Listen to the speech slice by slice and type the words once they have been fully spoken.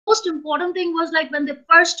most important thing was like when the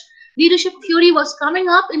first leadership theory was coming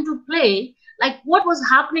up into play, like what was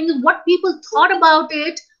happening, what people thought about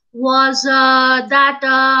it was that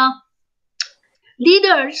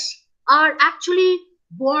leaders are actually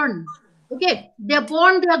born. Okay, they're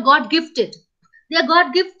born, they are God gifted. They are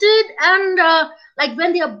God gifted, and like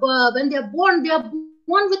when they are born, they are born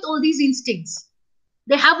with all these instincts.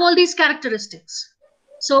 They have all these characteristics.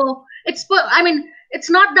 So I mean, it's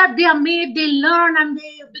not that they are made, they learn and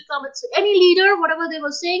they become. It's any leader, whatever they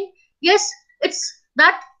were saying. Yes, it's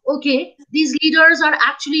that. Okay, these leaders are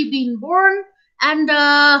actually being born, and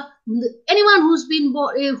anyone who's been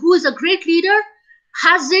born, who is a great leader,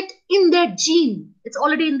 has it in their gene. It's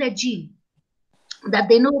already in their gene that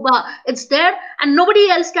they know about. It's there, and nobody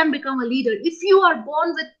else can become a leader if you are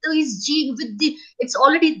born with these gene, with the, it's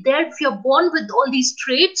already there. If you're born with all these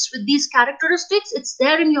traits, with these characteristics, it's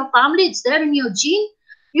there in your family, it's there in your gene.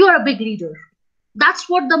 You are a big leader. That's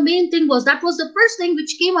what the main thing was. That was the first thing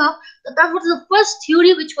which came up. That was the first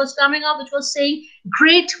theory which was coming up, which was saying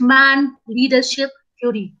great man leadership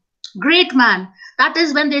theory. Great man, that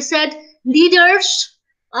is when they said leaders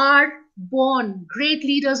are born. Great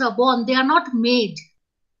leaders are born, they are not made.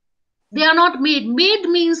 They are not made. Made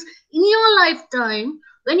means in your lifetime,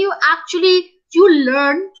 when you actually, you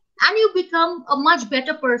learn and you become a much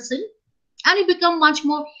better person, and you become much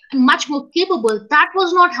more capable. That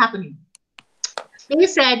was not happening. They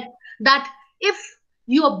said that if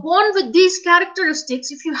you are born with these characteristics,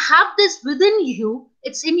 if you have this within you,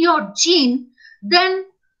 it's in your gene, then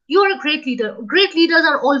you're a great leader. Great leaders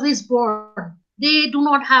are always born. They do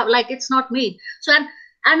not have, like, it's not made. So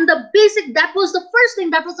and the basic, that was the first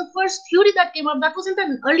thing, that was the first theory that came up. That was in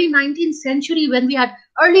the early 19th century, when we had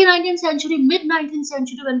early 19th century, mid 19th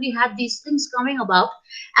century, when we had these things coming about.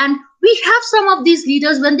 And we have some of these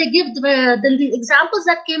leaders, when they give the examples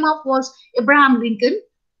that came up was Abraham Lincoln,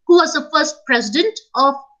 who was the first president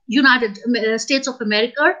of United States of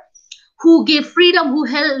America, who gave freedom, who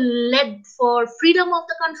led for freedom of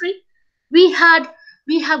the country. We had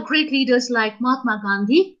we have great leaders like Mahatma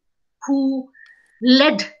Gandhi, who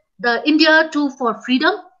led the India to for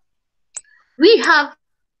freedom. We have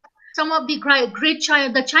some of the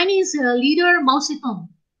the Chinese leader Mao Zedong.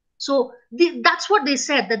 So that's what they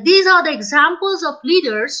said, that these are the examples of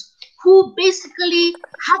leaders who basically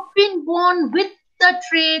have been born with the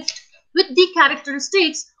trait, with the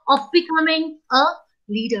characteristics of becoming a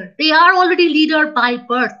leader. They are already leader by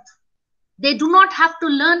birth. They do not have to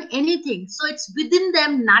learn anything. So it's within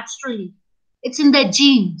them naturally. It's in their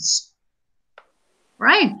genes,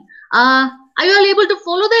 right? Are you all able to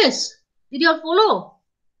follow this? Did you all follow?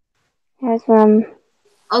 Yes, ma'am.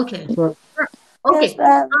 Okay. Sure. Okay. Yes,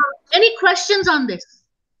 ma'am. Any questions on this?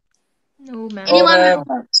 No, ma'am. No, Anyone with?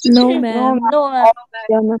 ma'am. No, No, ma'am. ma'am. No, ma'am.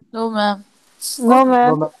 Yeah, ma'am. No, ma'am. No, Okay. No,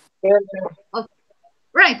 ma'am. ma'am. Okay.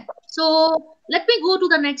 Right. So let me go to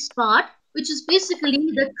the next part, which is basically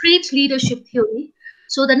the trait leadership theory.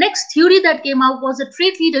 So the next theory that came out was the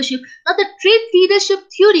trait leadership. Now the trait leadership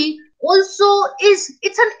theory also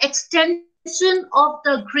it's an extension of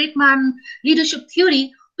the great man leadership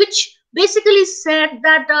theory, which basically said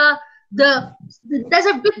that the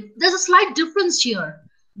there's a slight difference here.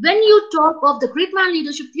 When you talk of the great man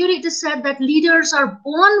leadership theory, it is said that leaders are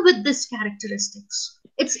born with these characteristics.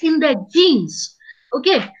 It's in their genes.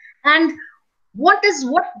 Okay. And what does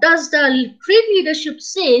the trait leadership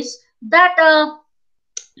says that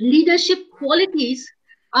leadership qualities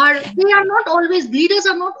are, they are not always, leaders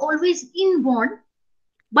are not always inborn,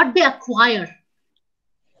 but they acquire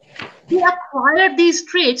these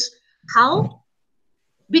traits. How?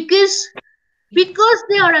 Because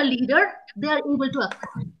they are a leader, they are able to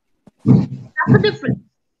acquire. That's the difference.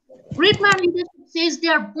 Great man leadership says they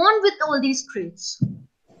are born with all these traits.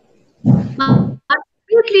 But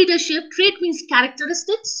trait leadership, trait means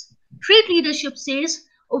characteristics. Trait leadership says,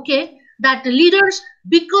 okay, that the leaders,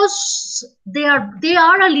 because they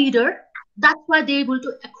are a leader, that's why they're able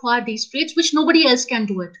to acquire these traits, which nobody else can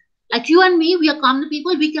do it. Like you and me, we are common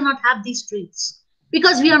people, we cannot have these traits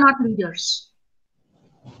because we are not leaders.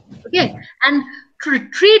 Okay, and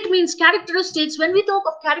trait means characteristics. When we talk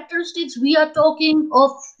of characteristics, we are talking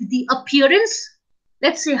of the appearance.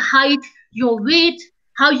 Let's say height, your weight,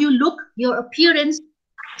 how you look, your appearance,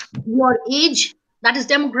 your age, that is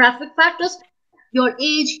demographic factors, your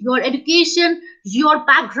age, your education, your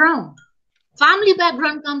background. Family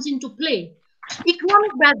background comes into play.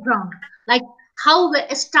 Economic background, like how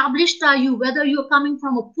established are you, whether you're coming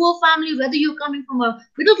from a poor family, whether you're coming from a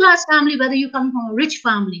middle class family, whether you're coming from a rich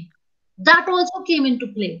family. That also came into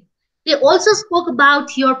play. They also spoke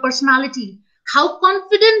about your personality. How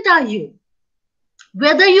confident are you?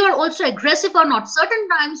 whether you are also aggressive or not. Certain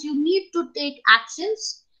times you need to take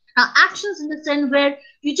actions. Now, actions in the sense where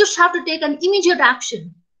you just have to take an immediate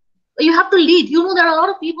action. You have to lead. You know, there are a lot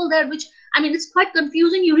of people there, which, I mean, it's quite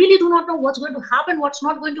confusing. You really do not know what's going to happen, what's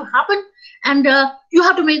not going to happen, and you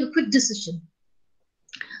have to make a quick decision.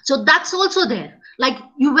 So that's also there. Like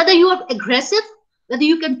you, whether you are aggressive, whether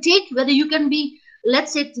you can take, whether you can be,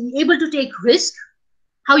 let's say, able to take risk,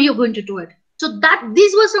 how you're going to do it. So that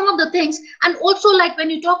these were some of the things. And also, like when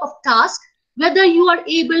you talk of task, whether you are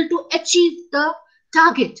able to achieve the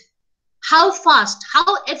target, how fast, how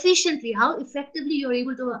efficiently, how effectively you're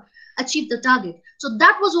able to achieve the target. So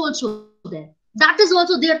that was also there. That is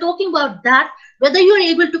also, they are talking about that, whether you're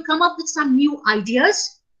able to come up with some new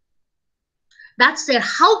ideas. That's there.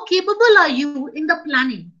 How capable are you in the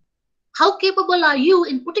planning? How capable are you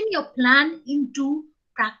in putting your plan into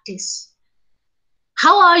practice?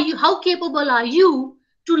 How capable are you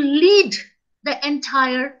to lead the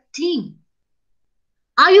entire team?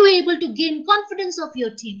 Are you able to gain confidence of your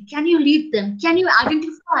team? Can you lead them? Can you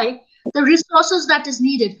identify the resources that is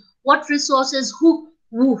needed? What resources, who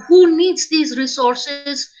needs these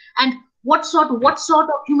resources, and what sort of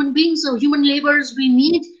human beings or human laborers we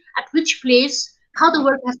need at which place, how the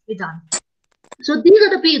work has to be done. So these are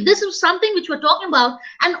the people. This is something which we're talking about,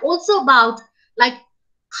 and also about like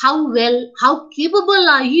how capable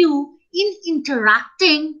are you in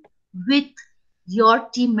interacting with your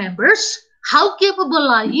team members? How capable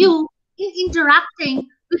are you in interacting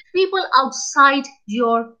with people outside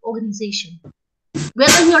your organization,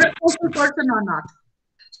 whether you're a social person or not?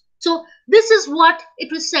 So this is what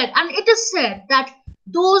it was said, and it is said that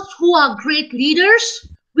those who are great leaders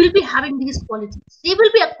will be having these qualities. They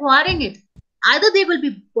will be acquiring it. Either they will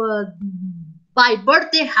be by birth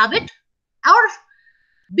they have it, or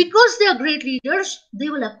because they are great leaders, they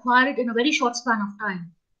will acquire it in a very short span of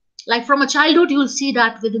time. Like from a childhood, you will see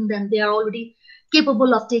that within them. They are already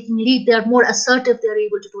capable of taking lead. They are more assertive. They are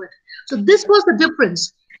able to do it. So this was the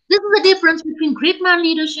difference. This is the difference between great man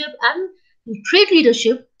leadership and trait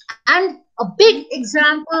leadership. And a big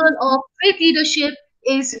example of trait leadership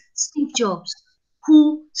is Steve Jobs,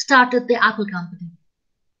 who started the Apple company.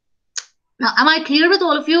 Now, am I clear with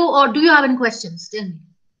all of you, or do you have any questions? Tell me.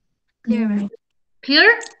 Clear, ma'am.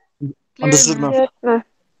 Clear? Clear, Understood, ma'am. ma'am. Yes, ma'am.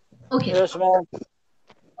 Okay. Yes, ma'am.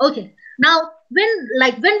 Okay. Now,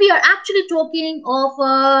 when we are actually talking of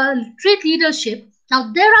trait leadership,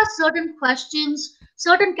 now there are certain questions,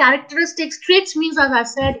 certain characteristics. Traits means, as I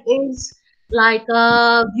said, is like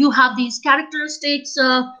you have these characteristics.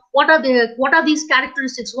 What are these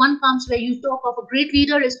characteristics? One comes where you talk of a great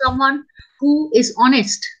leader is someone who is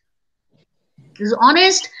honest,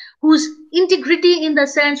 whose integrity in the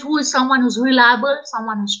sense, who is someone who's reliable,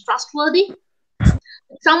 someone who's trustworthy,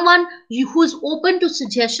 someone who's open to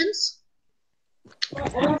suggestions,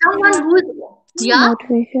 someone who is, yeah,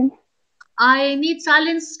 Motivation. I need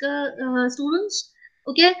silence, students.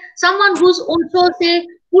 Okay, someone who's also say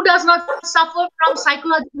who does not suffer from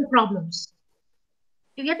psychological problems.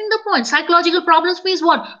 You're getting the point. Psychological problems means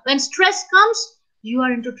what? When stress comes, you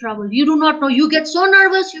are into trouble. You do not know. You get so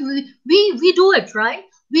nervous. We do it, right?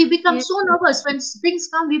 We become Yes. so nervous when things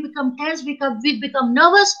come. We become tense. We become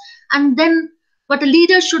nervous, and then. But a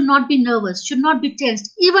leader should not be nervous. Should not be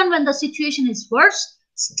tensed. Even when the situation is worse,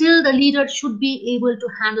 still the leader should be able to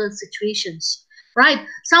handle situations, right?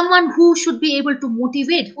 Someone who should be able to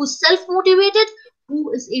motivate, who's self-motivated,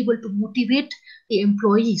 who is able to motivate the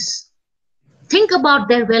employees, think about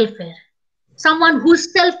their welfare. Someone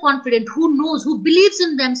who's self-confident, who knows, who believes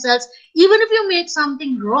in themselves, even if you make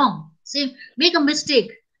something wrong, say make a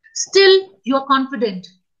mistake, still you're confident.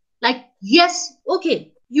 Like, yes,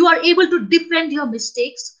 okay, you are able to defend your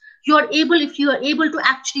mistakes. If you are able to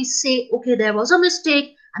actually say, okay, there was a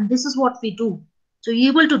mistake and this is what we do. So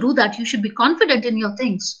you're able to do that. You should be confident in your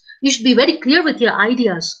things. You should be very clear with your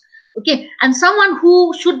ideas. Okay. And someone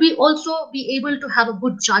who should be also be able to have a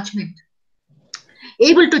good judgment,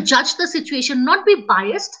 able to judge the situation, not be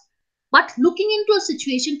biased, but looking into a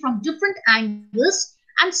situation from different angles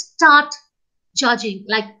and start judging.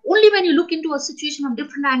 Like only when you look into a situation from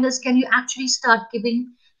different angles can you actually start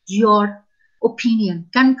giving your opinion.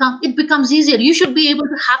 Can come, it becomes easier. You should be able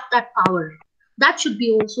to have that power. That should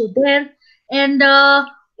be also there. And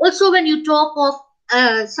also when you talk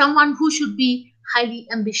of someone who should be highly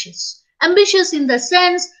ambitious, ambitious in the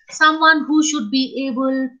sense someone who should be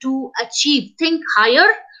able to achieve, think higher,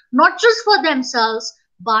 not just for themselves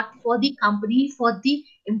but for the company, for the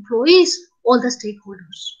employees, all the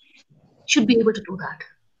stakeholders should be able to do that.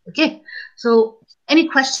 Okay. So any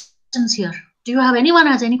questions here? Do you have anyone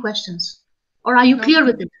has any questions, or are you No, clear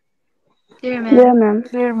with it? clear, Yeah, ma'am. ma'am.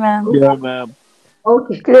 Clear, ma'am. Yeah, ma'am.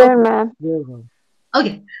 Okay. Clear, ma'am. Clear, ma'am.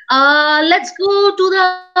 Okay. Let's go to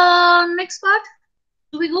the next part.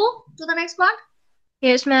 Do we go to the next part?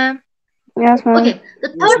 Yes, ma'am. Yes, ma'am. Okay. The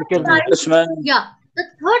Yes, third we can, ma'am. type, Yes, ma'am. yeah, the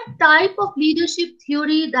third type of leadership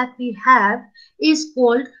theory that we have is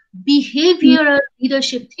called behavioral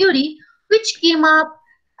leadership theory, which came up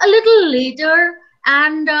a little later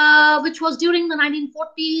and which was during the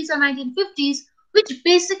 1940s and 1950s, which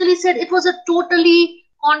basically said it was a totally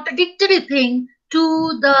contradictory thing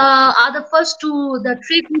to the other first to the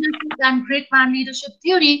trait leadership and great man leadership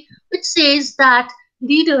theory, which says that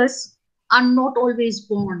leaders are not always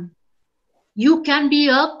born. You can be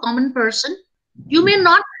a common person. You may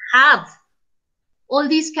not have all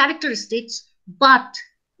these characteristics, but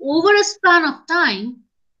over a span of time,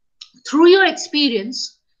 through your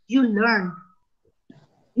experience, you learn.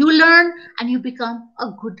 You learn and you become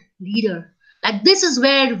a good leader. Like this is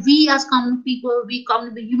where we as common people, we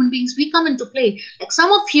common human beings, we come into play. Like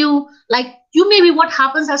some of you, like you maybe what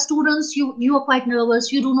happens as students, you are quite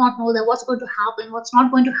nervous, you do not know that what's going to happen, what's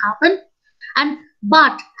not going to happen. And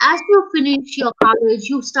but as you finish your college,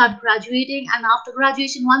 you start graduating, and after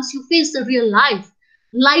graduation, once you face the real life,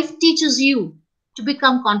 life teaches you to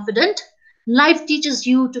become confident. Life teaches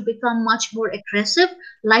you to become much more aggressive.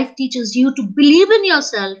 Life teaches you to believe in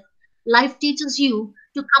yourself. Life teaches you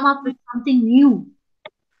to come up with something new.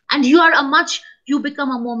 And you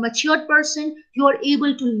become a more matured person. You are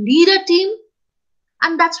able to lead a team,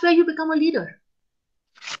 and that's where you become a leader.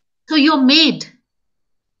 So you're made.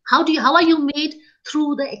 How are you made?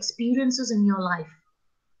 Through the experiences in your life.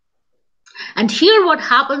 And here what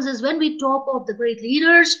happens is when we talk of the great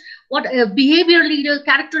leaders, what behavior leader,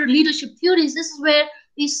 character leadership theories, this is where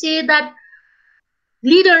we say that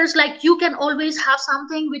leaders, like you can always have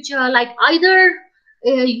something which like either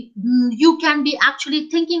you can be actually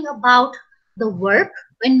thinking about the work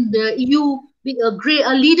when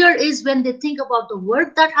a leader is when they think about the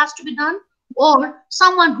work that has to be done, or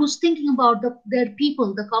someone who's thinking about their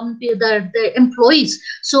people, the company, their employees.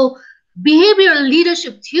 So behavioral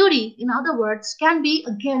leadership theory, in other words, can be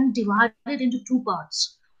again divided into two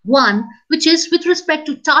parts. One, which is with respect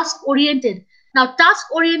to task oriented. Now,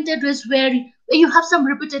 task oriented is where you have some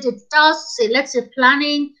repetitive tasks, say, let's say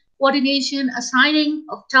planning, coordination, assigning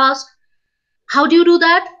of tasks. How do you do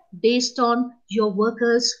that? Based on your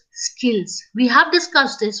workers' skills. We have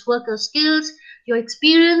discussed this worker skills, your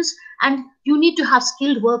experience, and you need to have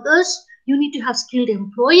skilled workers, you need to have skilled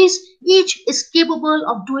employees. Each is capable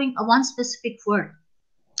of doing a one specific work.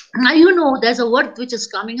 Now, you know, there's a work which is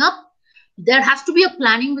coming up. There has to be a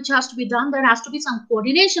planning which has to be done. There has to be some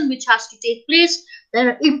coordination which has to take place.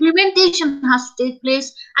 There implementation has to take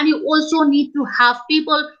place, and you also need to have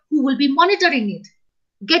people who will be monitoring it,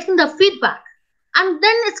 getting the feedback, and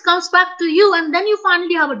then it comes back to you, and then you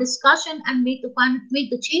finally have a discussion and make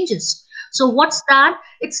the changes. So what's that?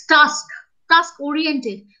 It's task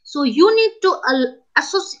oriented. So you need to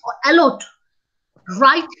allot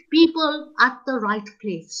right people at the right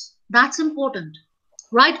place. That's important.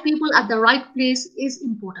 Right people at the right place is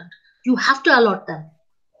important. You have to allot them.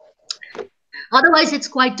 Otherwise, it's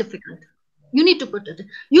quite difficult. You need to put it.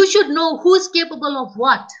 You should know who is capable of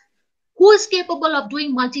what, who is capable of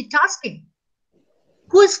doing multitasking,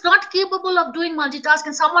 who is not capable of doing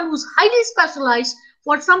multitasking, someone who's highly specialized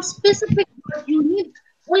for some specific work. You need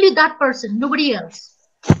only that person, nobody else,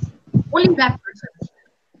 only that person.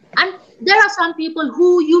 And there are some people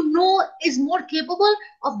who you know is more capable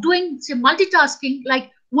of doing, say, multitasking,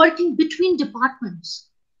 like working between departments.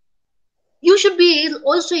 You should be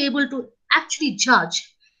also able to actually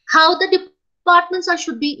judge how the departments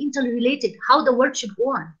should be interrelated, how the work should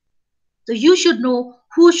go on. So you should know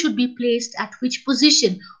who should be placed at which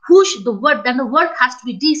position, who should the work, then the work has to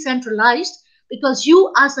be decentralized, because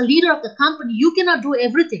you as a leader of the company, you cannot do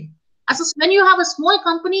everything. When you have a small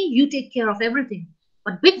company, you take care of everything.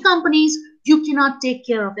 But big companies, you cannot take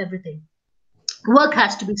care of everything. Work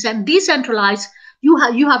has to be decentralized. You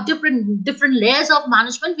have different layers of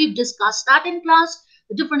management. We've discussed that in class,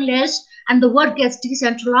 the different layers, and the work gets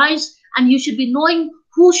decentralized, and you should be knowing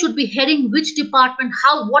who should be heading which department,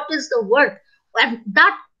 what is the work. And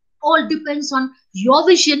that all depends on your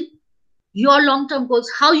vision, your long-term goals,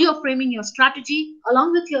 how you're framing your strategy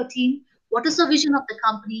along with your team. What is the vision of the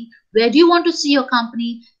company? Where do you want to see your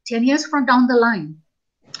company 10 years from down the line?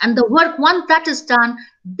 And the work, once that is done,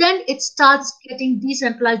 then it starts getting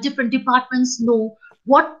decentralized. Different departments know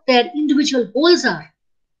what their individual goals are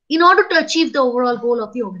in order to achieve the overall goal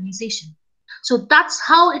of the organization. So that's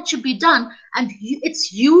how it should be done. And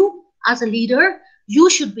it's you as a leader, you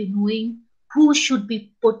should be knowing who should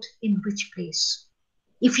be put in which place.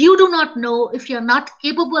 If you do not know, if you're not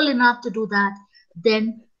capable enough to do that,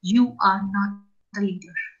 then you are not a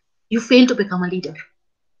leader. You fail to become a leader.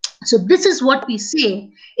 So this is what we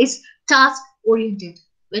say is task oriented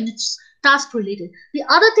when it's task related. The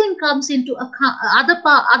other thing comes into account,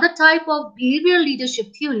 other type of behavioral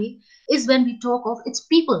leadership theory is when we talk of it's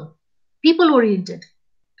people oriented.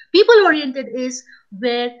 People oriented is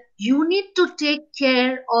where you need to take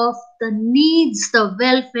care of the needs, the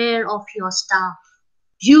welfare of your staff.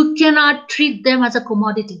 You cannot treat them as a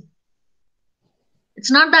commodity.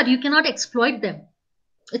 It's not that you cannot exploit them.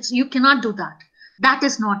 It's you cannot do that. That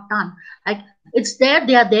is not done. Like it's there,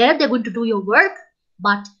 they are there, they're going to do your work,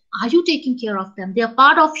 but are you taking care of them? They are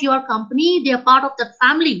part of your company, they are part of that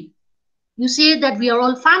family. You say that we are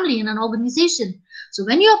all family in an organization. So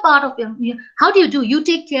when you are part of your, how do? You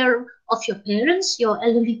take care of your parents, your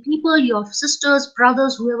elderly people, your sisters,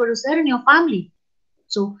 brothers, whoever is there in your family.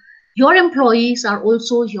 So your employees are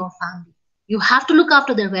also your family. You have to look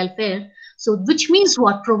after their welfare. So which means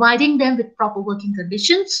what? Providing them with proper working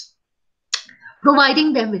conditions,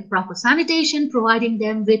 providing them with proper sanitation, providing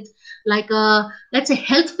them with like let's say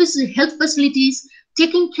health facilities,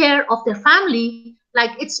 taking care of their family.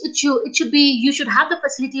 Like it should be, you should have the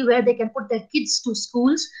facility where they can put their kids to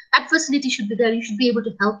schools. That facility should be there. You should be able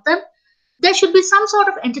to help them. There should be some sort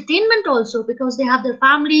of entertainment also because they have their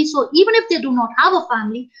family. So even if they do not have a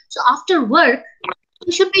family, so after work,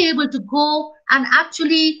 you should be able to go and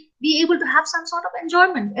actually be able to have some sort of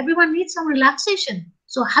enjoyment. Everyone needs some relaxation.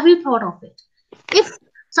 So have you thought of it? If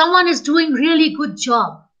someone is doing really good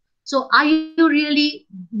job, so are you really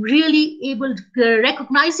able to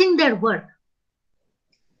recognizing their work?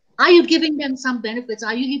 Are you giving them some benefits?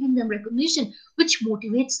 Are you giving them recognition which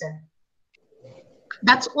motivates them?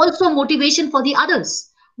 That's also motivation for the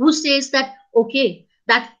others who says that okay,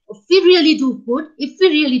 that if we really do good, if we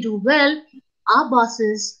really do well, our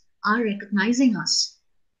bosses are recognizing us.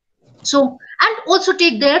 So, and also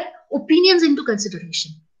take their opinions into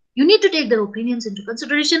consideration. You need to take their opinions into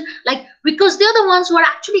consideration, like because they're the ones who are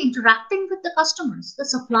actually interacting with the customers, the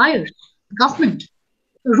suppliers, the government,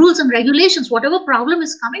 the rules and regulations, whatever problem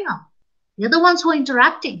is coming up. They're the ones who are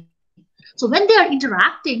interacting. So when they are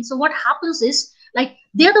interacting, so what happens is like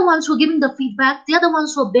they're the ones who are giving the feedback. They're the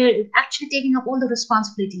ones who are actually taking up all the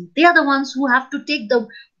responsibility. They are the ones who have to take the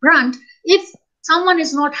brunt. If someone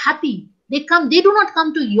is not happy, they do not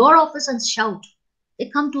come to your office and shout. They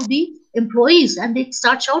come to the employees and they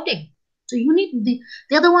start shouting. So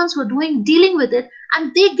they're the ones who are dealing with it,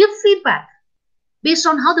 and they give feedback based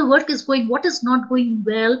on how the work is going, what is not going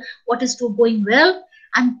well, what is going well,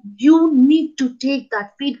 and you need to take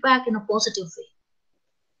that feedback in a positive way.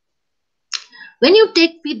 When you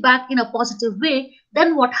take feedback in a positive way,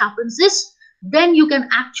 then what happens is, then you can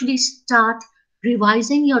actually start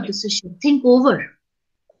revising your decision. Think over.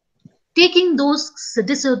 Taking those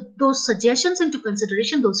suggestions into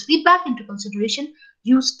consideration, those feedback into consideration,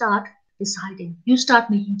 you start deciding, you start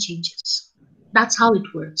making changes. That's how it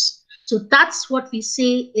works. So that's what we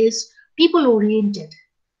say is people oriented.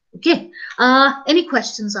 Okay. Any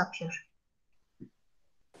questions up here?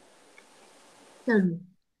 Tell me.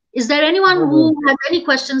 Is there anyone who has any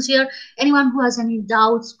questions here? Anyone who has any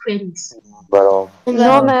doubts, queries? No,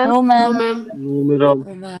 ma'am. No, ma'am.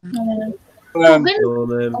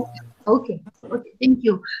 Okay, thank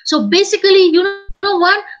you. So basically, you know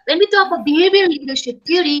what? When we talk of behavioral leadership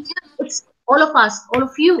theory, it's all of us, all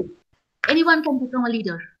of you. Anyone can become a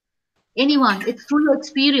leader. Anyone. It's through your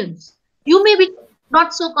experience. You may be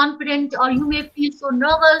not so confident, or you may feel so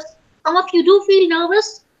nervous. Some of you do feel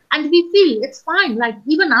nervous, and we feel it's fine. Like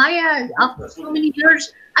even I, after so many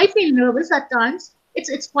years, I feel nervous at times.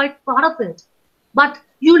 It's quite part of it. But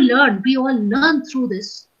you learn. We all learn through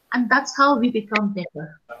this, and that's how we become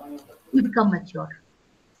better. We become mature.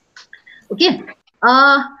 Okay.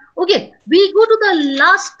 Okay. We go to the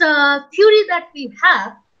last theory that we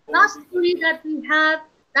have. Last theory that we have,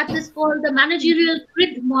 that is called the managerial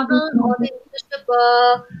grid model, or the leadership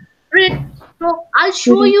grid. So I'll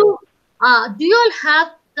show you. Do you all have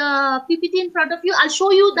the PPT in front of you? I'll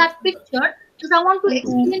show you that picture because I want to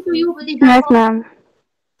explain to you with the Yes, ma'am.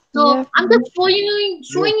 So Yes, I'm just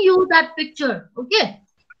showing you that picture. Okay.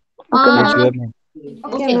 Okay, ma'am.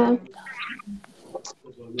 Okay. ma'am.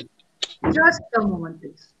 Just a moment,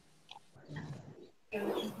 please.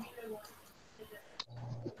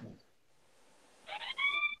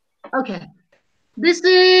 Okay. This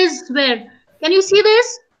is where. Can you see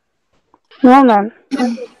this? No, ma'am.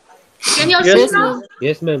 Can you all see now?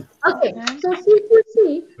 Yes, ma'am. Okay. So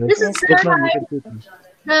see, this is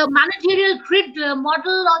the managerial grid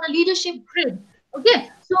model, or the leadership grid.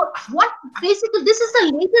 Okay. So what basically, this is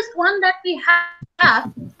the latest one that we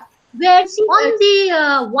have. where on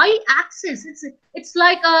the y-axis, it's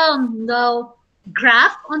like the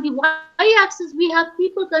graph. On the y-axis, we have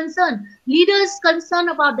people concerned, leaders concerned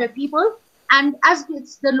about their people, and as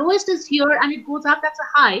it's the lowest is here and it goes up, that's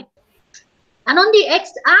a high. And on the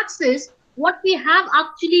x-axis, what we have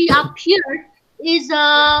actually up here is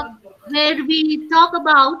where we talk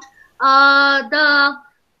about the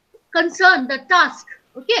concern, the task.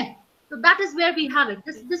 Okay, so that is where we have it.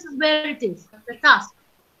 This is where it is, the task.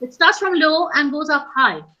 It starts from low and goes up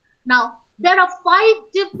high. Now there are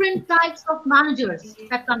 5 different types of managers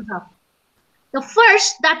that comes up. The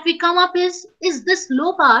first that we come up is this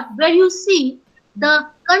low part, where you see the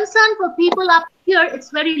concern for people up here, it's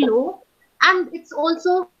very low, and it's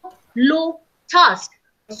also low task.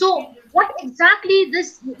 So what exactly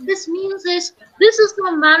this means is, this is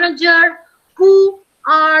the manager who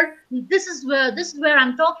are, this is where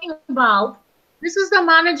I'm talking about. This is the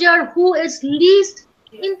manager who is least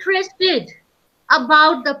interested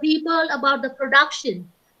about the people, about the production.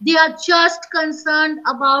 They are just concerned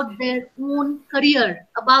about their own career,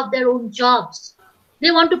 about their own jobs. They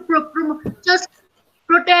want to just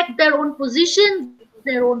protect their own position,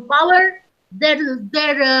 their own power,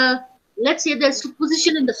 their let's say their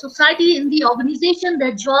position in the society, in the organization,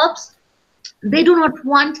 their jobs. They do not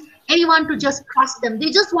want anyone to just cross them.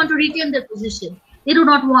 They just want to retain their position. They do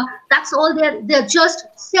not want, that's all. They're just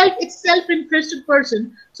self-interested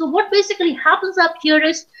person. So what basically happens up here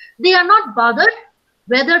is, they are not bothered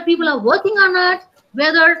whether people are working or not,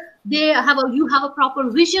 whether you have a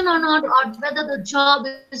proper vision or not, or whether the job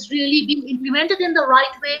is really being implemented in the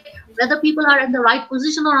right way, whether people are in the right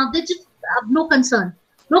position or not. They just have no concern.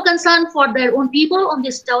 No concern for their own people, on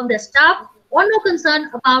their staff, or no concern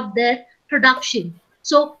about their production.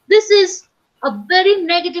 So this is a very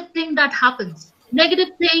negative thing that happens. Negative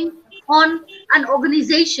thing on an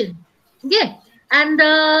organization. Okay, and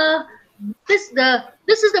this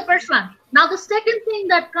is the first one. Now the second thing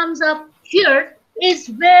that comes up here is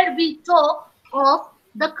where we talk of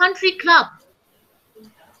the country club.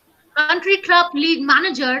 Country club lead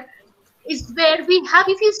manager is where we have,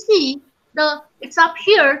 if you see, it's up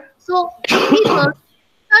here. So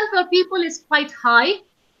people is quite high,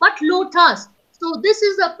 but low task. So this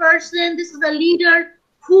is a person, this is a leader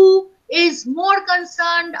who is more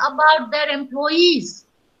concerned about their employees,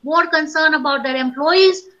 not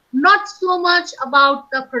so much about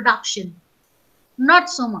the production, not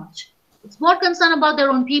so much. It's more concerned about their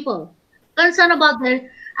own people, concerned about their,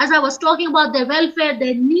 as I was talking about, their welfare,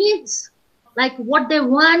 their needs, like what they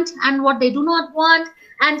want and what they do not want,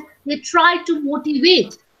 and they try to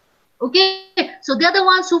motivate. Okay, so they're the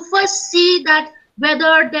ones who first see that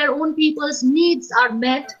whether their own people's needs are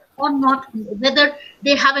met or not, whether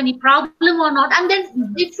they have any problem or not, and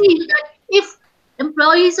then they feel that if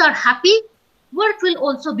employees are happy, work will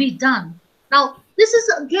also be done. Now this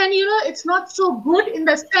is again, it's not so good in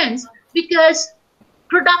the sense, because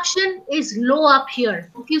production is low up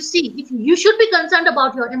here. If you see, if you should be concerned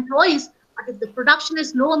about your employees, but if the production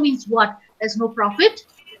is low, means what? There's no profit.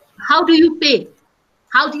 How do you pay?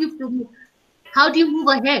 How do you move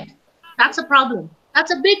ahead? That's a problem.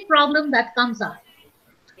 That's a big problem that comes up.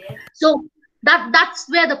 So that's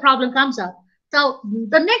where the problem comes up. So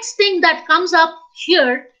the next thing that comes up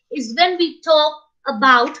here is when we talk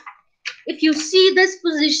about, if you see this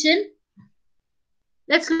position,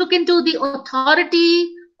 let's look into the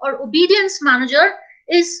authority or obedience manager,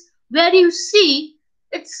 is where you see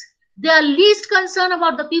they are least concerned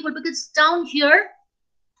about the people, because it's down here,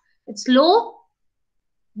 it's low,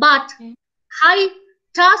 but high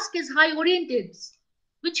task is high oriented,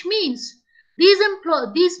 which means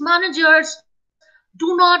these managers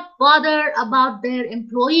do not bother about their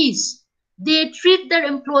employees. They treat their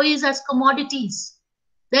employees as commodities.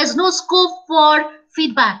 There's no scope for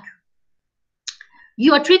feedback.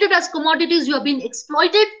 You are treated as commodities. You are being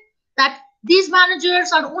exploited. That these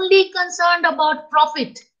managers are only concerned about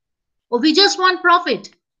profit. Or we just want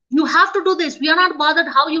profit. You have to do this. We are not bothered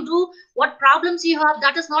how you do, what problems you have.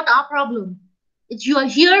 That is not our problem. If you are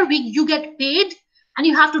here, you get paid, and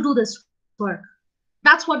you have to do this work.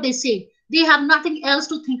 That's what they say. They have nothing else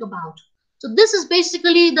to think about. So this is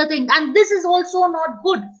basically the thing. And this is also not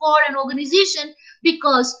good for an organization,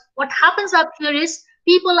 because what happens up here is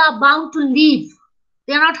people are bound to leave.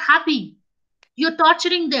 They're not happy. You're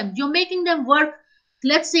torturing them. You're making them work,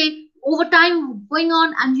 let's say, overtime going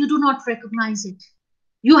on, and you do not recognize it.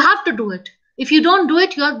 You have to do it. If you don't do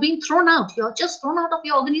it, you're being thrown out. You're just thrown out of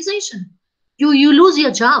your organization. You lose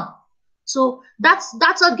your job. So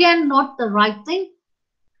that's again not the right thing.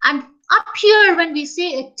 And up here, when we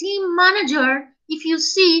say a team manager, if you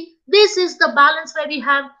see, this is the balance where we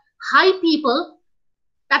have high people,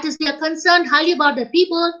 That is, they are concerned highly about the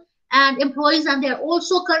people and employees, and they are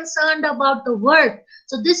also concerned about the work.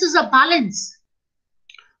 So this is a balance,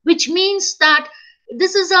 which means that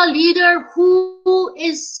this is a leader who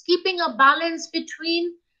is keeping a balance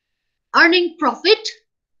between earning profit,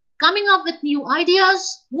 coming up with new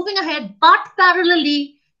ideas, moving ahead, but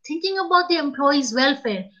parallelly thinking about the employees'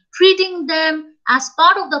 welfare, treating them as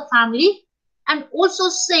part of the family, and also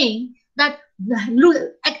saying that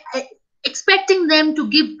expecting them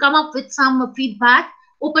to come up with some feedback,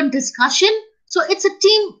 open discussion. So it's a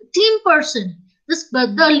team person.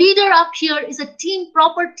 The leader up here is a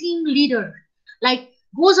proper team leader, like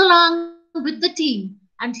goes along with the team,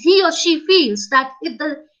 and he or she feels that if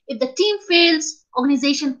the team fails,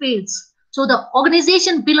 organization fails. So the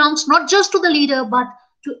organization belongs not just to the leader but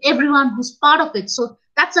to everyone who's part of it. So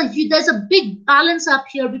there's a big balance up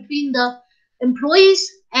here between the employees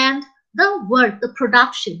and the work, the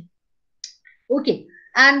production. Okay,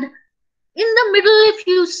 and in the middle, if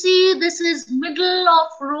you see, this is middle of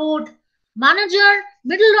road manager.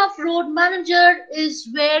 Middle of road manager is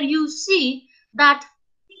where you see that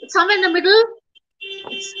somewhere in the middle,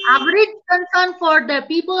 it's average concern for the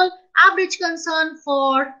people, average concern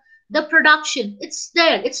for the production. It's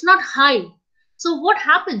there, it's not high. So what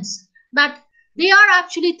happens that they are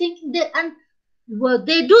actually thinking and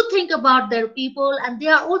they do think about their people, and they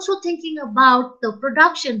are also thinking about the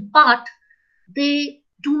production, but they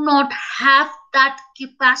do not have that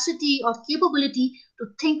capacity or capability to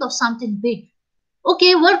think of something big.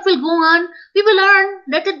 Okay, work will go on, we will earn,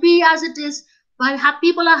 let it be as it is. While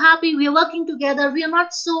people are happy, we are working together, we are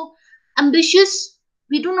not so ambitious,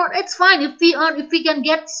 we do not, it's fine if we earn, if we can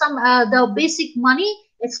get some the basic money,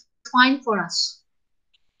 it's fine for us.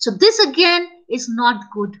 So this again is not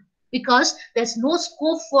good, because there's no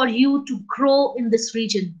scope for you to grow in this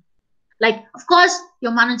region. Like, of course,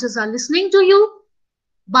 your managers are listening to you,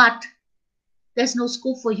 but there's no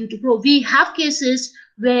scope for you to grow. We have cases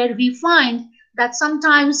where we find that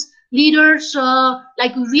sometimes leaders,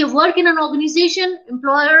 like we work in an organization,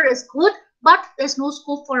 employer is good, but there's no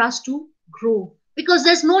scope for us to grow because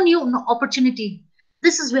there's no opportunity.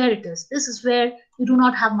 This is where it is. This is where you do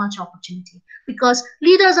not have much opportunity, because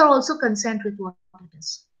leaders are also concerned with what it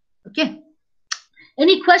is. Okay.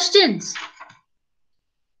 Any questions?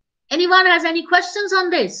 Anyone has any questions on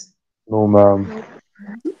this? No, ma'am.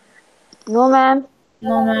 No, ma'am.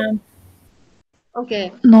 No, ma'am.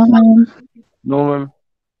 Okay. No, ma'am. No, ma'am.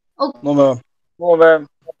 Okay. No, ma'am. No, ma'am.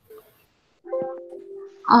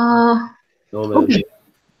 No, ma'am. Okay.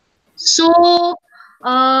 So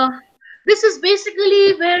this is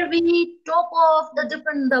basically where we talk of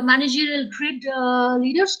the managerial grid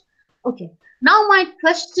leaders. Okay. Now my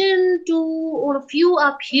question to all of you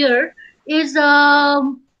up here is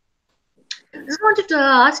I just wanted to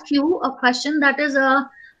ask you a question, that is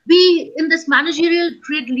we in this managerial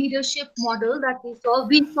grid leadership model that we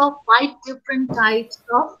saw 5 different types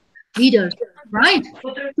of leaders, right?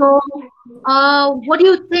 So what do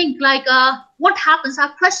you think, like what happens? A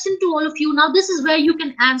question to all of you now, this is where you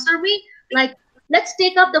can answer me. Like, let's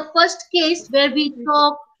take up the first case where we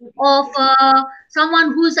talk of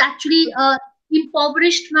someone who's actually a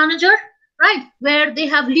impoverished manager, right, where they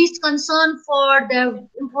have least concern for their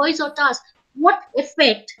employees or tasks. What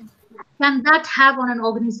effect can that have on an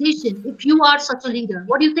organization if you are such a leader?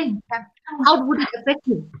 What do you think? How would it affect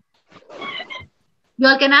you? You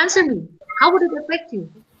all can answer me. How would it affect you?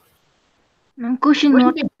 Question What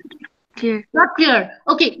not do you think? clear. Not clear.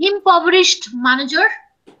 Okay, impoverished manager,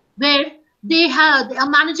 where they have a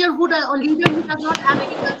manager a leader who does not have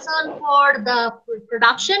any concern for the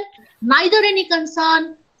production, neither any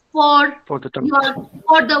concern for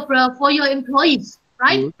your employees,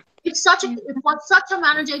 right? If such a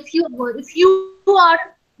manager, if you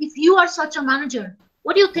are such a manager,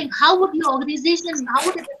 what do you think? How would your organization? How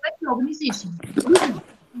would it affect your organization?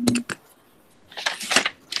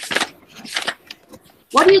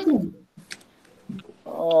 What do you think?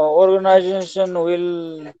 Organization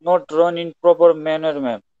will not run in proper manner,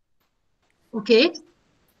 ma'am. Okay.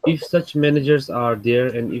 If such managers are there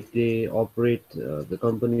and if they operate the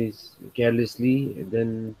companies carelessly,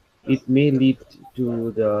 then it may lead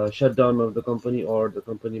to the shutdown of the company, or the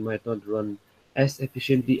company might not run as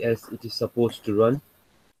efficiently as it is supposed to run.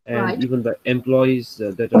 And Right. even the employees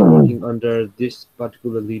that are working under this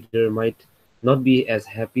particular leader might not be as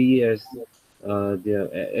happy as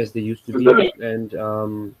they used to be, and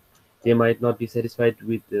they might not be satisfied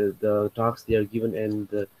with the tasks they are given and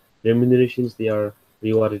the remunerations they are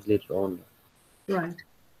rewarded later on. Right.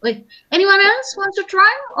 Wait, anyone else wants to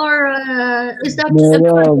try, or is that?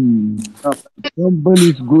 Madam,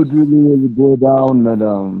 company's goodwill will go down,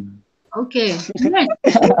 madam. Okay. Yes.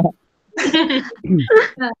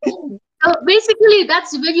 So basically,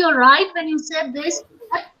 that's where you're right when you said this.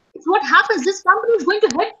 That it's what happens. This company is going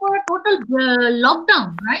to head for a total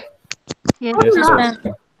lockdown, right? Yes, Total Yes, lockdown.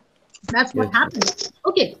 yes, That's what yes. happens.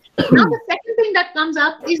 Okay. Now the second thing that comes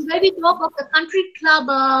up is where we talk of the country club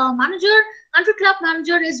manager. Country club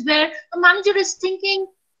manager is where the manager is thinking,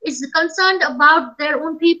 is concerned about their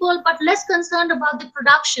own people, but less concerned about the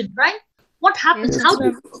production, right? What happens? yes, How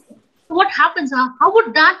ma'am. what happens? How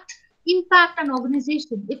would that impact an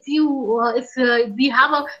organization? If we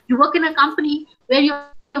have a you work in a company where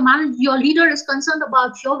your leader is concerned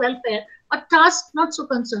about your welfare, but task not so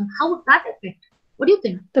concerned. How would that affect? What do you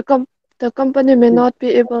think? The com the company may not be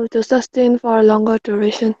able to sustain for a longer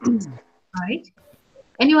duration. Right?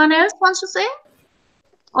 Anyone else wants to say?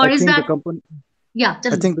 Or I is think the that, company. yeah,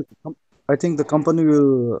 tell I me. think I think the company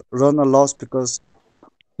will run a loss because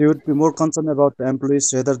they would be more concerned about the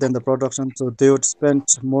employees rather than the production. So they would spend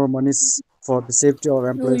more monies for the safety of No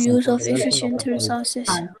employees and use for of the welfare of efficient employees. resources.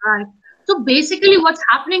 Right, right. So basically what's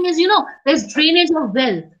happening is, there's drainage of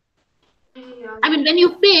wealth. I mean, when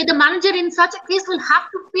you pay, the manager in such a case will have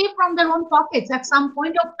to pay from their own pockets at some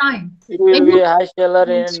point of time. It will When be you, high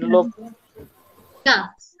salary and low yeah,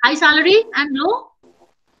 high salary and low.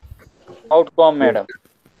 outcome, madam.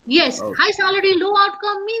 Yes, Oh, high salary, low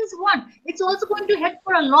outcome means what? It's also going to head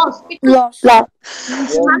for a loss because Loss. Loss. the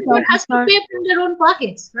Yes, manager has to Officer. pay from their own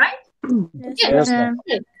pockets, right? Yes, Okay. ma'am. Yes, ma'am.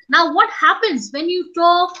 Okay. Now, what happens when you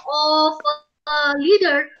talk of a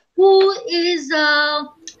leader who is,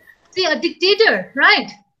 say, a dictator,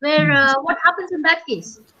 right? Where what happens in that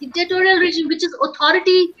case? Dictatorial regime, which is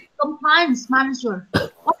authority compliance manager.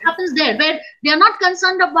 What happens there? Where they are not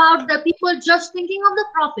concerned about the people, just thinking of the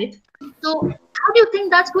profit. So, how do you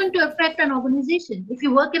think that's going to affect an organization? If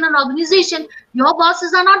you work in an organization, your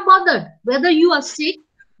bosses are not bothered whether you are sick,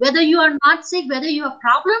 whether you are not sick, whether you have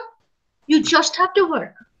problem. You just have to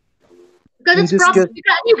work because In it's this profit case,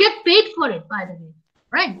 and you get paid for it, by the way,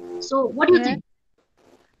 right? So, what do you Yeah. think?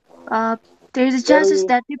 There is a there chances is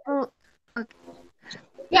that people. Okay,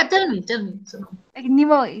 Yeah, tell me. So, like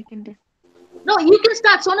Nemo, you can do. no, you can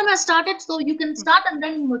start. Sonam has started, so you can start and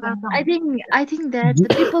then you can I come. think that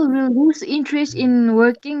the people will lose interest in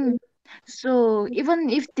working. So even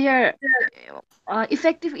if they are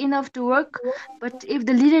effective enough to work, but if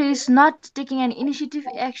the leader is not taking an initiative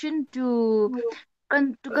action to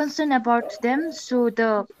concern about them, so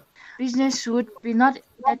the business would be not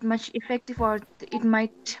that much effective, or it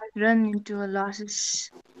might run into a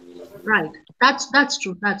losses. Right. That's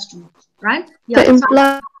true. That's true. Right? The Yeah. So,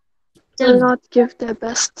 employee tell will me. not give their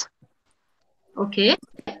best. Okay.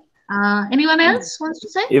 Anyone else wants to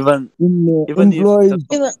say? Even even if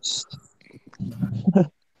the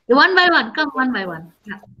Even One by one. Come one by one.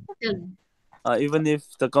 Yeah. Tell me. even if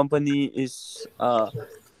the company is a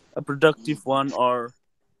productive one, or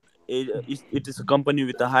it is a company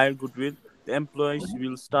with a higher goodwill, the employees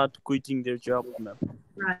will start quitting their job, ma'am.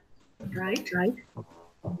 Right. Right. Right.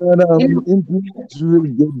 Madam, employees will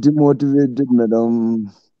get demotivated,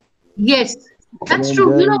 madam. Yes, that's Then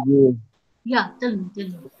true. there will be, Yeah. Tell me. Tell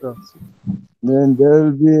me. so then there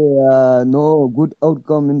will be no good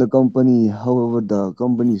outcome in the company. However, the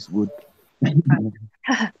company is good.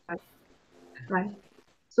 Right. Right.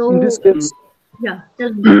 in this So, case, yeah.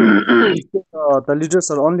 Tell me. the leaders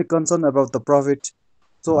are only concerned about the profit.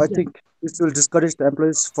 So I Yeah. think this will discourage the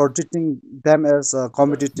employees for treating them as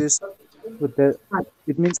commodities. So Right.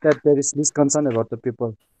 it means that there is less concern about the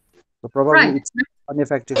people. So probably Right. it's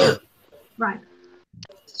ineffective. Right.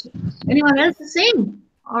 So, anyone else the same?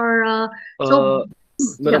 Or so Uh,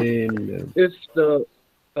 yeah. Madam, in if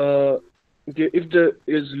uh, if there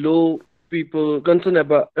is low people concern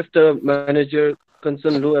about if the manager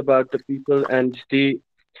concern low about the people and they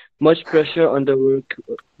much pressure on the work,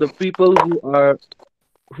 the people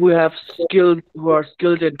who are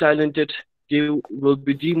skilled and talented, they will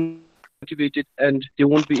be demotivated and they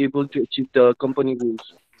won't be able to achieve the company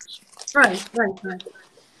goals. Right. Right. Right.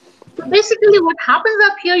 So basically, what happens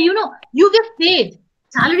up here, you get paid.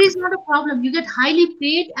 Salary is not a problem. You get highly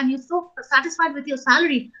paid and you're so satisfied with your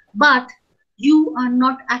salary, but you are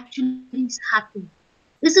not actually happy.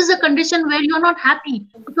 This is a condition where you're not happy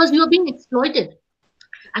because you're being exploited.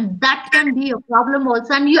 And that can be a problem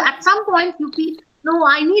also. And you, at some point, you feel, no,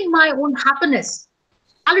 I need my own happiness.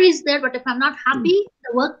 Salary is there, but if I'm not happy in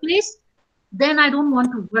the workplace, then I don't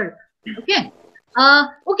want to work. Okay.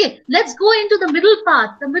 Okay, let's go into the middle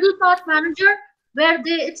path. The middle path manager, where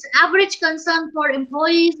it's average concern for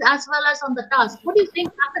employees as well as on the task. What do you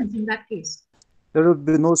think happens in that case? There will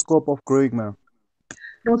be no scope of growing, ma'am.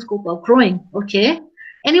 No scope of growing. Okay.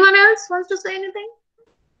 Anyone else wants to say anything?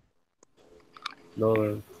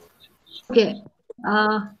 No. Okay.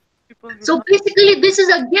 People will So not. basically, this is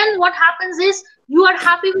again what happens is you are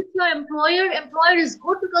happy with your employer. Employer is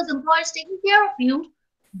good because employer is taking care of you.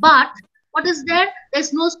 But what is there?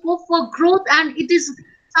 There's no scope for growth, and it is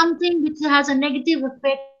something which has a negative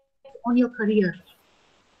effect on your career.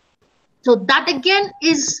 So that again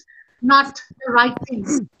is not the right thing.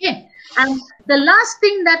 Okay. And the last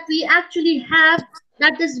thing that we actually have,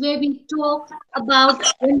 that is where we talk about,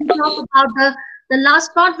 when we talk about the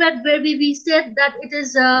last part where we said that it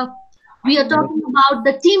is we are talking about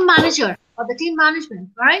the team manager or the team management,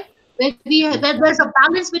 right? Where there's a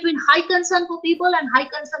balance between high concern for people and high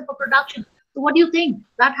concern for production. So what do you think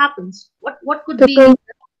that happens? What could The be?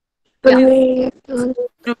 Yeah, company,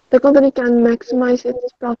 the company can maximize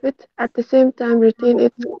its profit at the same time retain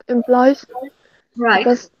its employees right,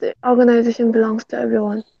 because the organization belongs to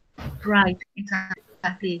everyone. right,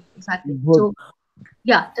 exactly. So Both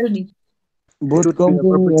yeah, tell me. It both would be a company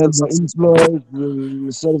perpetual and the success. employees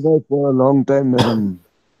will survive for a long time, madam.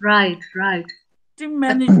 Right, right. Team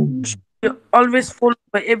management should be always followed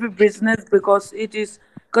by every business because it is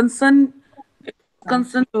concerned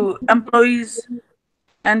to employees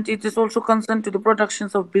and it is also concerned to the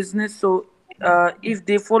productions of business. So, if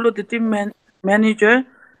they follow the manager,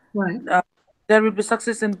 Right, uh, there will be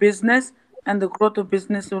success in business, and the growth of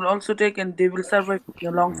business will also take, and they will survive in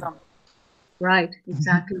the long term. right,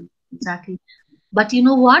 exactly, exactly. But you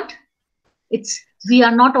know what? It's we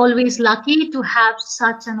are not always lucky to have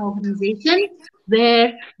such an organization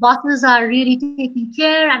where bosses are really taking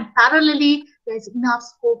care and parallelly there's enough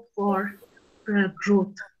scope for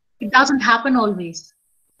growth. It doesn't happen always.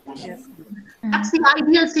 Yes. That's the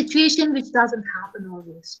ideal situation, which doesn't happen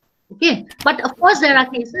always. Okay, but of course there are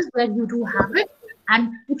cases where you do have it, and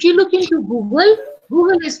if you look into Google,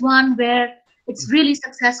 Google is one where it's really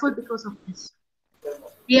successful because of this.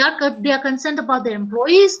 They are concerned about their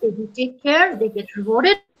employees. They do take care. They get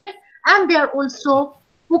rewarded, and they are also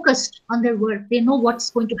focused on their work. They know what's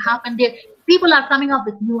going to happen. People are coming up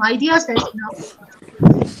with new ideas. There's enough.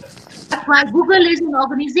 That's why Google is an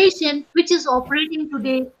organization which is operating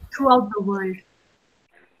today throughout the world.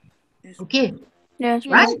 Okay, Yes,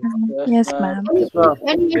 right? Yes, yes, ma'am. ma'am.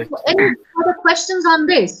 Any, any other questions on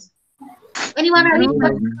this? Anyone have any No,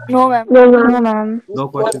 questions? madam. No, ma'am. No, No, ma'am. ma'am. No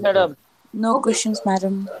question. Madam. No Okay, questions,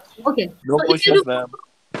 madam. okay. No So if you questions, do, ma'am.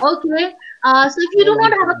 okay, so if you do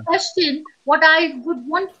not have a question, what I would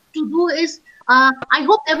want to do is, I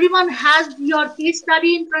hope everyone has your case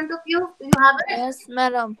study in front of you. Do you have it? Yes,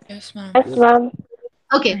 madam. Yes, ma'am. Yes, ma'am.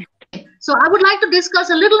 Okay. So I would like to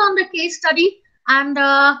discuss a little on the case study. And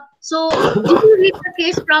so, did you read the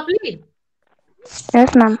case properly?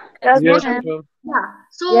 Yes, ma'am. Yes, Yes, ma'am. sir. Yeah.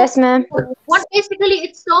 Yes, So ma'am. what basically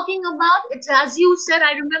it's talking about, it's as you said,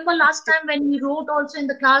 I remember last time when we wrote also in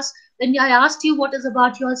the class, when I asked you what is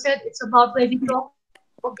about, you all said it's about where we talk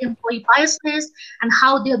about the employee biasness and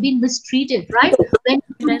how they're being mistreated, right? When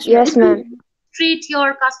Yes, ma'am. treat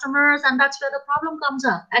your customers, and that's where the problem comes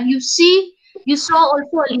up. And you saw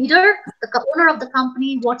also a leader, the owner of the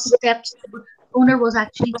company, what steps the owner was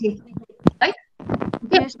actually taking, right?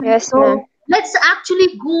 Okay, Yes, ma'am. Yes, ma'am. so let's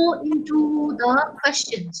actually go into the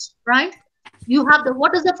questions, right? You have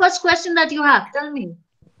what is the first question that you have? Tell me.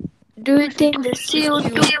 Do you think the CEO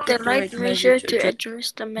took the right measure to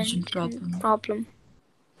address the mentioned problem?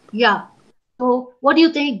 Yeah. So what do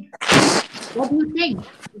you think? What do you think?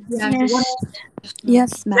 If you answer, what? Yes,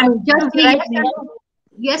 Yes, I ma'am. mean, just the say right yes and measure. no.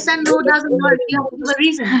 Yes and no doesn't work. You have to give a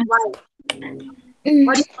reason why.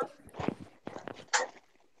 What do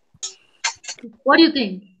what do you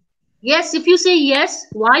think? Yes, if you say yes,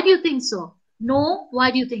 why do you think so? No,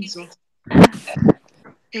 why do you think so?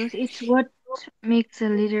 Because it's what makes a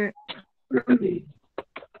leader,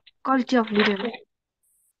 quality of leader.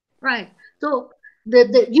 Right. So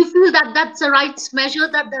you feel that that's the right measure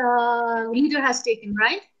that the leader has taken,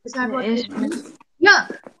 right? Is that what Yes, you're ma'am. saying? Yeah.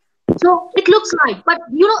 So it looks like, but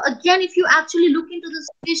again, if you actually look into the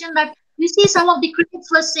situation, that you see some of the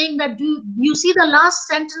critics were saying that, do you see the last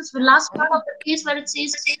sentence, the last part of the case where it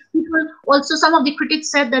says people also, some of the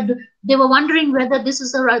critics said that they were wondering whether this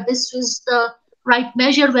is the right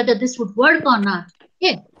measure, whether this would work or not.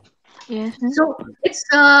 Okay. Yes, ma'am. So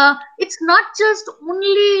it's not just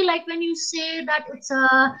only like when you say that it's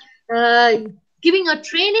uh, giving a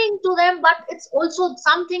training to them, but it's also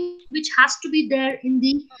something which has to be there in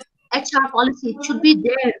the HR policy. It should be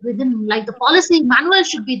there within, like, the policy manual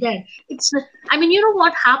should be there. I mean, you know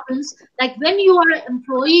what happens, like when you are an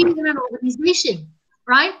employee in an organization,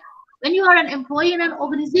 right? When you are an employee in an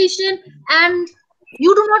organization and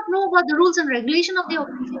you do not know about the rules and regulation of the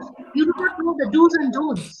organization, you do not know the do's and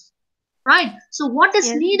don'ts, right? So what is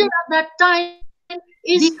Yes, needed at that time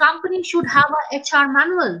is company should have a HR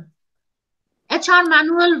manual. HR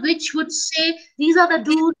manual which would say these are the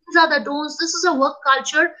do's, these are the don'ts, this is a work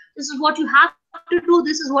culture, this is what you have to do,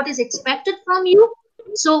 this is what is expected from you.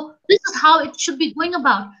 So this is how it should be going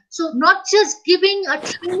about. So not just giving a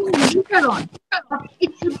training later on, but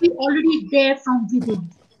it should be already there from within.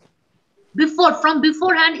 From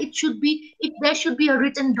beforehand, there should be a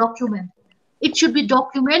written document. It should be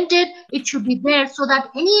documented, it should be there so that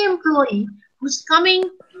any employee who's coming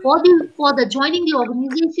for the joining the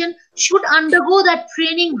organization should undergo that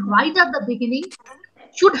training right at the beginning,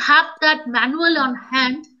 should have that manual on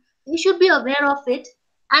hand, they should be aware of it,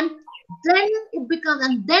 and then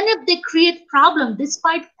if they create problem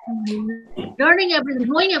despite learning everything,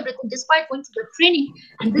 knowing everything, despite going to the training,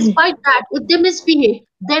 and despite that, if they misbehave,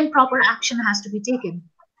 then proper action has to be taken.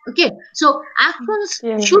 Okay, so actions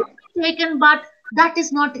should be taken, but that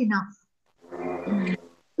is not enough.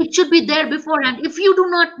 It should be there beforehand. If you do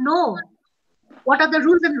not know what are the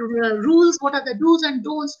rules, what are the do's and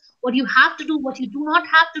don'ts, what you have to do, what you do not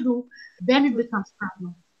have to do, then it becomes a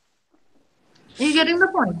problem. Are you getting the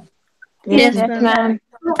point? Yes, ma'am.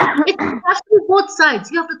 So it has to be both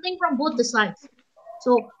sides. You have to think from both the sides.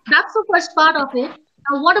 So that's the first part of it.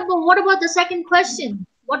 Now, what about the second question?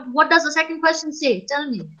 What does the second question say? Tell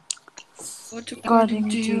me. What according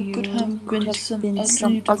to you could have been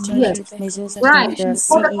some alternative measures that right. the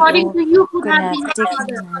What according to you could have been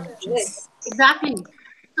taken? Exactly.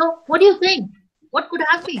 So what do you think? What could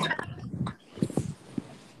have been?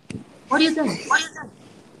 What do you think?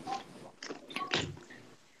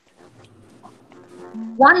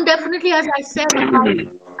 One, definitely, as I said, about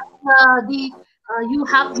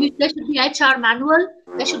there should be HR manual.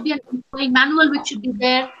 There should be an employee manual which should be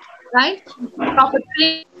there, right? Proper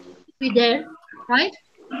training should be there, right?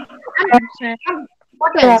 And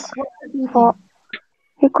what else? What do you think?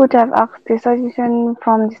 He could have asked the suggestion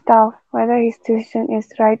from the staff whether his decision is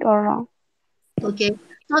right or wrong. Okay,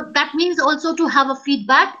 so that means also to have a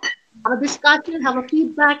feedback, have a discussion, have a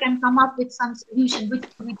feedback, and come up with some solution which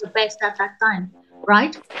would be the best at that time,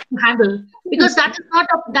 right? To handle, because that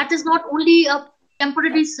is not only a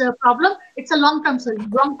temporary problem; it's a long-term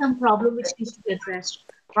problem which needs to be addressed,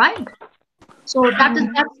 right? So that's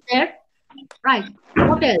there, right?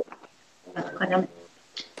 What else?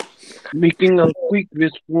 Making a quick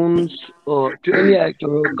response to any act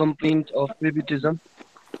or complaint of favoritism.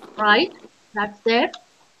 Right, that's there.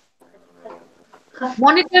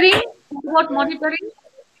 Monitoring, what monitoring?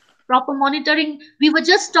 Proper monitoring. We were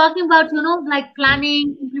just talking about, like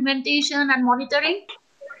planning, implementation, and monitoring.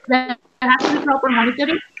 There has to be proper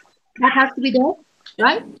monitoring. That has to be there,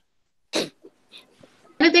 right?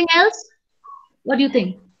 Anything else? What do you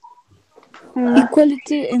think?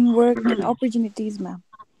 Equality in work and opportunities, ma'am.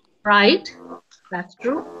 Right, that's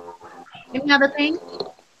true. Any other thing?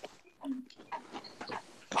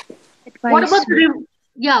 What about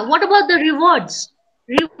what about the rewards?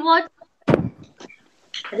 Rewards.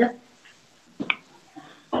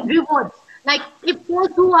 Like if those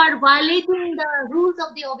who are violating the rules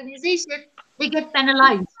of the organization, they get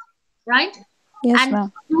penalized, right? Yes, and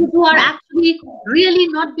ma'am. those who are actually really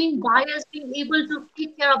not being biased, being able to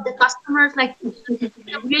take care of the customers like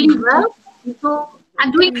really well, so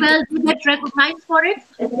and doing well, they get recognized for it.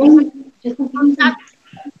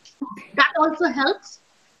 That also helps.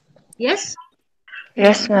 Yes.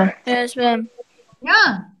 Yes, ma'am. Yes, ma'am.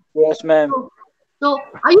 Yeah. Yes, ma'am. So,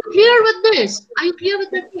 are you clear with this? Are you clear with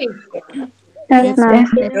the case? Yes, ma'am.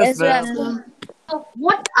 Yes, ma'am. So,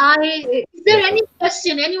 is there any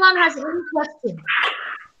question? Anyone has any question?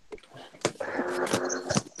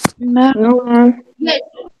 No, ma'am. Yes.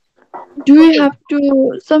 Do we have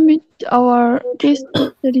to submit our case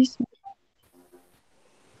studies?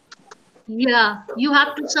 Yeah, you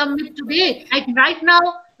have to submit today. Like right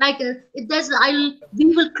now, we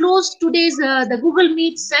will close today's the Google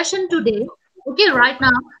Meet session today. Okay, right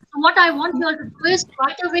now. So what I want you all to do is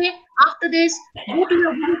right away after this, go to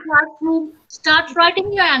your Google Classroom, start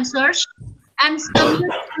writing your answers, and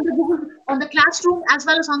submit on the Classroom as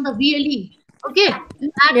well as on the VLE. Okay.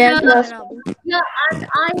 And, Yes, and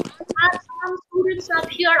I have some students up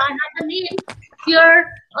here. I have the name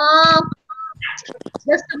here.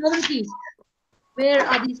 Just a moment, please. Where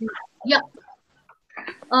are these? Yeah.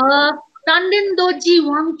 Tandin Doji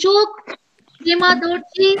Wangchuk, Kima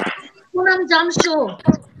Doji, Punam Jamsho.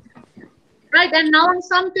 Right, and now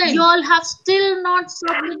sometimes you all have still not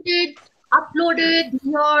uploaded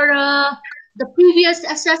your the previous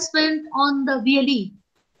assessment on the VLE.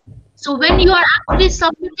 So when you are actually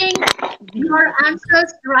submitting your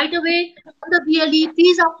answers right away on the VLE,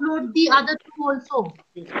 please upload the other two also.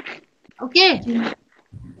 Okay.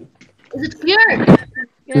 Is it clear?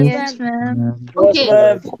 Yes, ma'am. ma'am. Okay.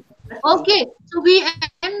 Yes, ma'am. Okay, so we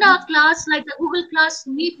end our class like the Google Class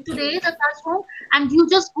Meet today, the classroom, and you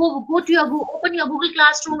just go to your open your Google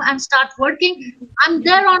Classroom and start working. I'm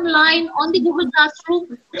there online on the Google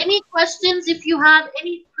Classroom. Any questions if you have,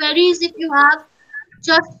 any queries if you have,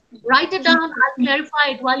 just write it down. I'll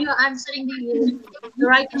clarify it while you're answering the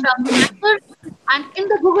writing down the answer. And in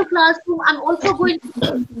the Google Classroom, I'm also going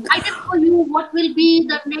to write it for you what will be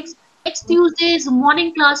the next Tuesday's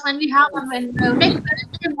morning class when we have, and when next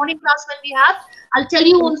Wednesday morning class when we have. I'll tell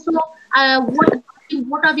you also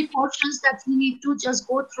what are the portions that you need to just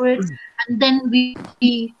go through it, and then we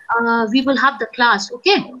will have the class.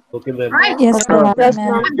 Okay. Okay, ma'am. Right. Yes, ma'am. Yes,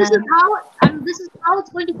 Ma'am. ma'am. And this is how it's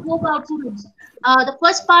going to go about, students. The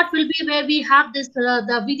first part will be where we have this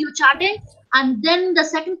the video chatting, and then the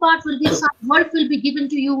second part will be some work will be given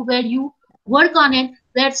to you where you work on it.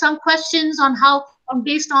 There are some questions on how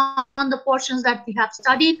based on the portions that we have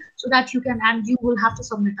studied, so that you can and you will have to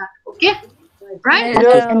submit that. Okay, right? Yes,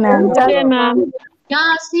 Yes, ma'am. ma'am. Okay, ma'am.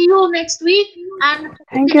 Yeah. See you next week. And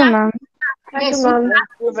Thank you, ma'am. Thank yes, you, ma'am.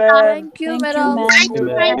 Thank you, Thank you, madam. ma'am. Thank you.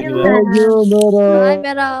 Thank Thank you. you, Thank ma'am. you, Bye, madam.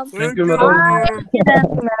 madam. Thank you, Thank madam. you,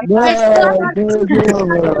 ma'am. Bye. Bye. Thank you,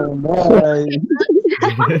 madam. Bye.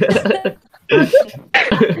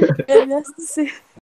 Yes,